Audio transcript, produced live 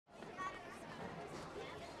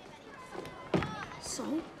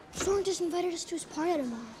So? Soren just invited us to his party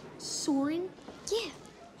tomorrow. Soren? Yeah.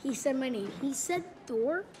 He said my name. He said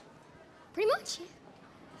Thor? Pretty much, yeah.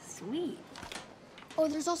 Sweet. Oh,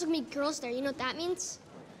 there's also gonna be girls there. You know what that means?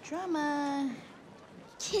 Drama.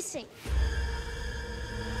 Kissing.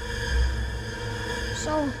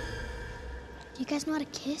 So, do you guys know how to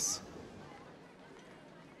kiss?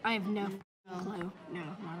 I have no clue. No,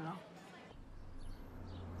 not at all.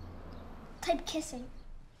 Type kissing.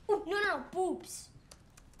 Ooh, no, boobs.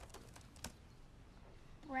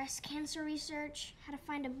 Breast cancer research, how to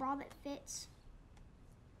find a bra that fits.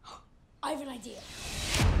 I have an idea.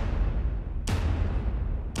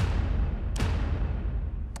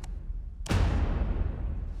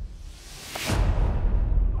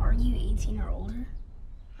 Are you 18 or older?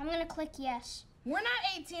 I'm gonna click yes. We're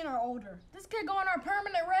not 18 or older. This could go on our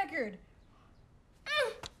permanent record.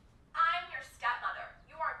 I'm your stepmother.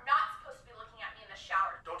 You are not supposed to be looking at me in the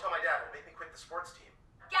shower. Don't tell my dad. It'll make me quit the sports team.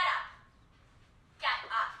 Get up. Get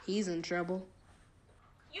up. He's in trouble.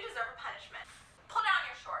 You deserve a punishment. Pull down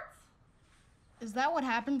your shorts. Is that what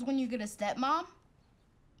happens when you get a stepmom?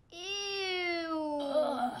 Ew.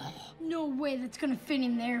 No way that's gonna fit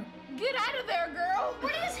in there. Get out of there, girl!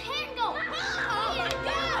 Where did his hand go? Oh my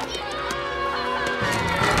God!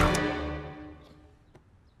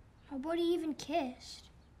 Nobody even kissed.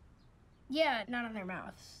 Yeah, not on their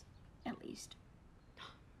mouths, at least.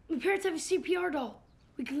 My parents have a CPR doll.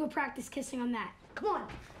 We can go practice kissing on that. Come on.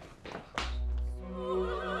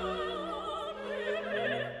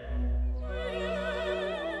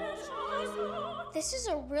 This is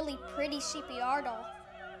a really pretty CPR doll.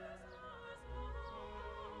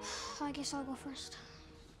 I guess I'll go first.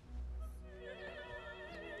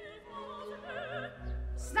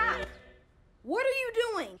 Stop! What are you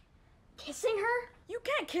doing? Kissing her? You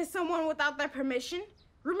can't kiss someone without their permission.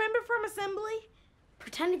 Remember from assembly?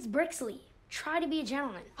 Pretend it's Brixley. Try to be a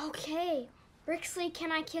gentleman. Okay. Brixley,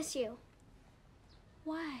 can I kiss you?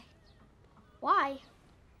 Why? Why?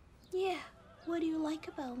 Yeah, what do you like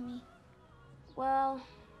about me? Well,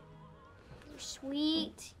 you're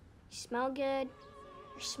sweet, you smell good,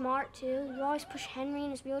 you're smart too. You always push Henry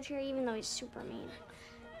in his wheelchair even though he's super mean.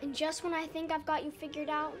 And just when I think I've got you figured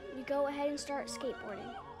out, you go ahead and start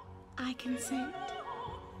skateboarding. I consent.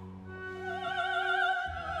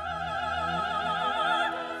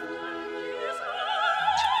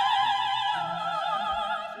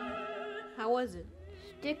 How was it?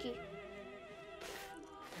 Sticky.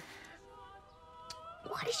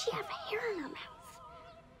 Why does she have hair in her mouth?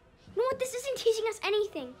 You know what? This isn't teaching us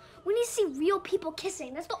anything. We need to see real people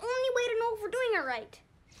kissing. That's the only way to know if we're doing it right.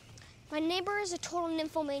 My neighbor is a total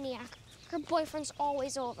nymphomaniac. Her boyfriend's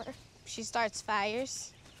always over. She starts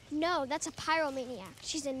fires. No, that's a pyromaniac.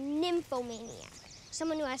 She's a nymphomaniac.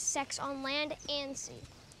 Someone who has sex on land and sea.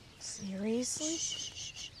 Seriously?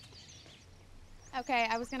 Okay,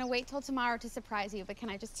 I was gonna wait till tomorrow to surprise you, but can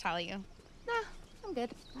I just tell you? Nah, I'm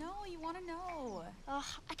good. No, you want to know.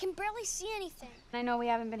 I can barely see anything. I know we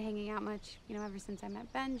haven't been hanging out much, ever since I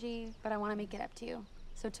met Benji, but I want to make it up to you.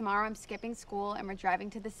 So tomorrow I'm skipping school and we're driving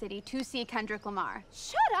to the city to see Kendrick Lamar.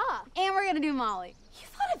 Shut up. And we're gonna do Molly. You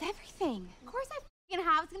thought of everything. Of course I f***ing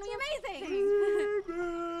have. It's gonna be amazing.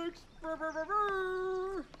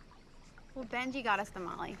 Well, Benji got us the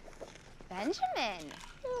Molly. Benjamin.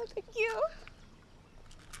 Oh, thank you.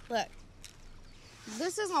 Look,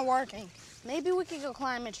 this isn't working. Maybe we could go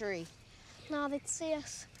climb a tree. No, they'd see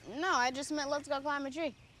us. No, I just meant let's go climb a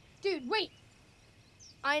tree. Dude, wait.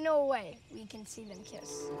 I know a way we can see them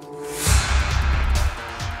kiss.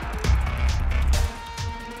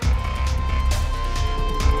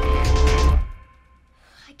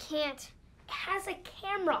 I can't. It has a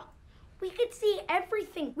camera. We could see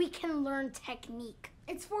everything. We can learn technique.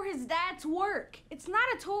 It's for his dad's work. It's not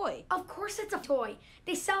a toy. Of course it's a toy.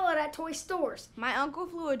 They sell it at toy stores. My uncle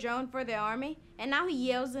flew a drone for the army, and now he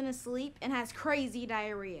yells in his sleep and has crazy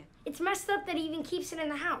diarrhea. It's messed up that he even keeps it in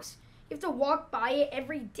the house. You have to walk by it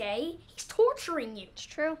every day. He's torturing you. It's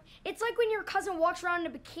true. It's like when your cousin walks around in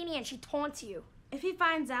a bikini and she taunts you. If he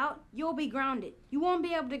finds out, you'll be grounded. You won't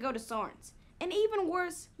be able to go to Soren's. And even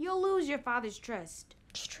worse, you'll lose your father's trust.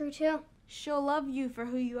 It's true, too. She'll love you for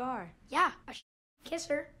who you are. Yeah, I should kiss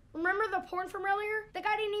her. Remember the porn from earlier? The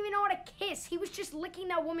guy didn't even know how to kiss. He was just licking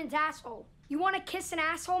that woman's asshole. You want to kiss an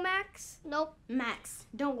asshole, Max? Nope. Max,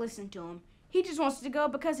 don't listen to him. He just wants to go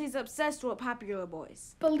because he's obsessed with popular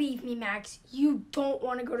boys. Believe me, Max, you don't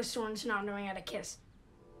want to go to Soren's not knowing how to kiss.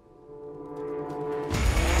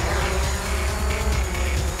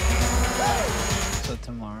 So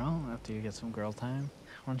tomorrow, after you get some girl time,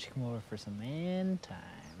 why don't you come over for some man time?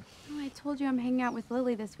 Oh, I told you I'm hanging out with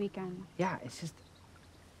Lily this weekend. Yeah, it's just...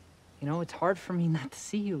 You know, it's hard for me not to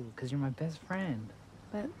see you because you're my best friend.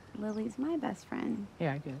 But Lily's my best friend.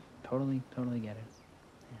 Yeah, I get it. Totally get it.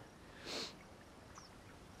 Yeah.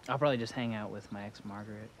 I'll probably just hang out with my ex,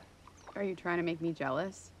 Margaret. Are you trying to make me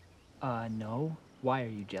jealous? No. Why, are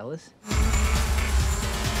you jealous?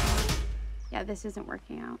 Yeah, this isn't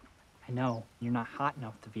working out. I know. You're not hot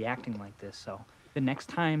enough to be acting like this, so the next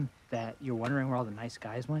time that you're wondering where all the nice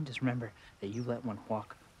guys went, just remember that you let one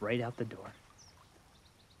walk right out the door.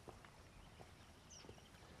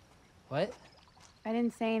 What? I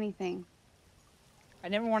didn't say anything. I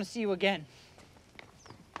never want to see you again.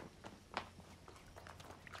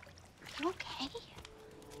 You okay?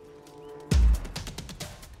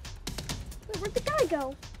 Wait, where'd the guy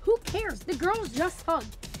go? Who cares? The girls just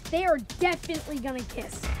hugged. They are definitely gonna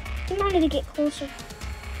kiss. He wanted to get closer.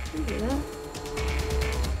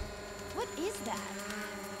 What is that?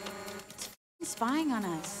 It's spying on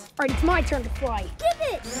us. All right, it's my turn to fly. Give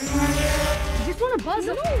it! You just wanna buzz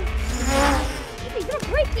them? He's gonna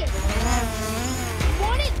break it!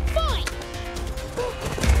 Want it? Fine!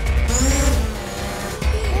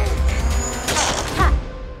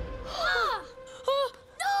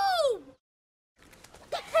 No! What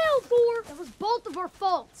the hell, Thor? That was both of our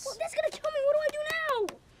faults. Well, that's gonna kill me. What do I do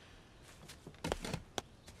now?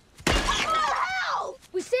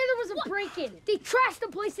 We say there was a break-in. They trashed the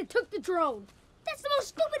place and took the drone. That's the most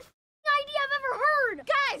stupid idea I've ever heard.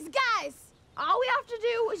 Guys! All we have to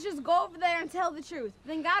do is just go over there and tell the truth.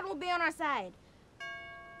 Then God will be on our side.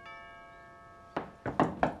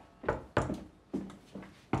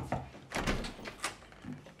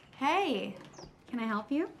 Hey, can I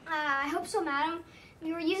help you? I hope so, madam.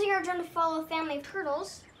 We were using our drone to follow a family of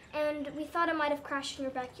turtles, and we thought it might have crashed in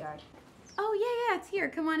your backyard. Oh, yeah, it's here.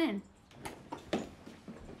 Come on in.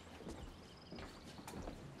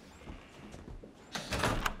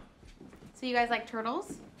 So you guys like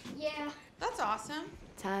turtles? Yeah. That's awesome.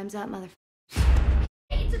 Time's up, mother.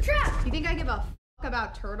 Hey, it's a trap! You think I give a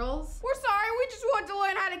about turtles? We're sorry, we just want to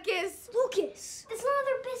learn how to kiss. Lucas, that's none of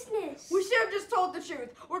their business. We should have just told the truth.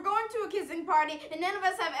 We're going to a kissing party, and none of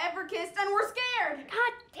us have ever kissed, and we're scared.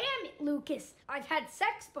 God damn it, Lucas. I've had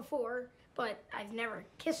sex before, but I've never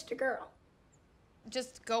kissed a girl.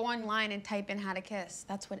 Just go online and type in how to kiss.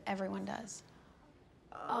 That's what everyone does.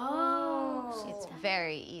 Oh. It's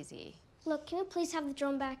very easy. Look, can we please have the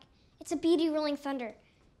drone back? It's a beady rolling thunder.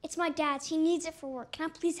 It's my dad's. He needs it for work. Can I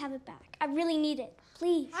please have it back? I really need it.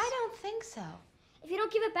 Please. I don't think so. If you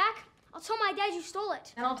don't give it back, I'll tell my dad you stole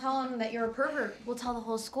it. And I'll tell him that you're a pervert. We'll tell the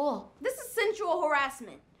whole school. This is sensual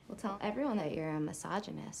harassment. We'll tell everyone that you're a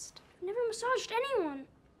misogynist. I've never massaged anyone.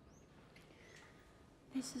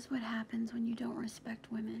 This is what happens when you don't respect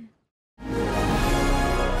women.